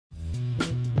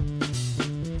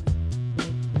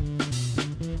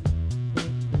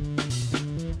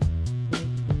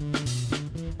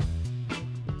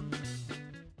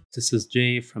This is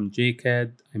Jay from Jay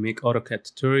Cad. I make AutoCAD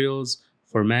tutorials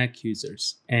for Mac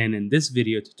users. And in this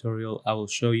video tutorial, I will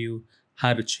show you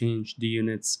how to change the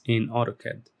units in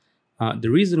AutoCAD. The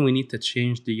reason we need to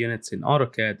change the units in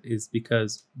AutoCAD is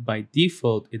because by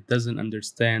default, it doesn't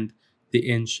understand the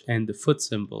inch and the foot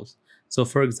symbols. So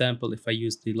for example, if I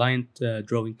use the line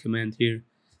drawing command here,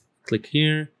 click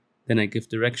here, then I give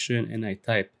direction and I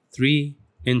type 3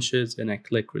 inches and I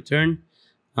click return.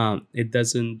 It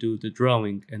doesn't do the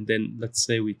drawing. And then let's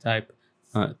say we type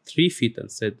 3 feet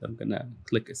instead. I'm gonna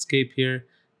click escape here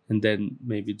and then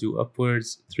maybe do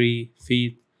upwards 3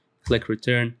 feet, click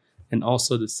return. And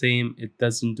also the same, it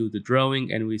doesn't do the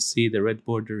drawing, and we see the red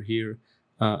border here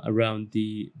around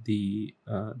the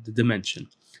dimension.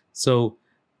 So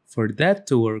for that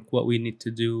to work, what we need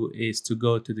to do is to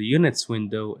go to the units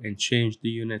window and change the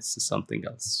units to something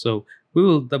else. So we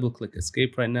will double click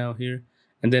escape right now here,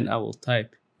 and then I will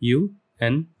type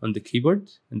U+N on the keyboard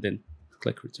and then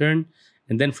click return.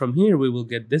 And then from here, we will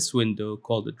get this window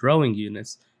called the drawing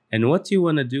units. And what you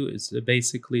want to do is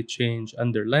basically change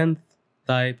under length,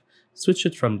 type, switch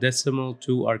it from decimal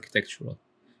to architectural,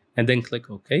 and then click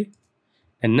OK.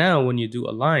 And now when you do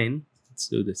a line, let's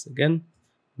do this again.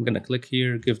 I'm going to click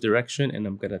here, give direction, and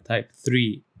I'm going to type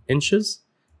 3 inches,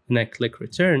 and I click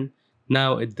return.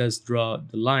 Now it does draw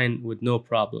the line with no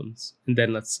problems. And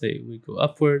then let's say we go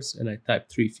upwards and I type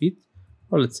 3 feet,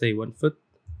 or let's say 1 foot,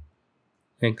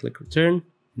 and click return.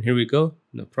 And here we go,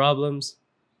 no problems.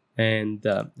 And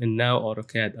now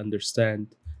AutoCAD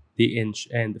understands the inch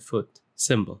and the foot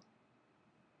symbol.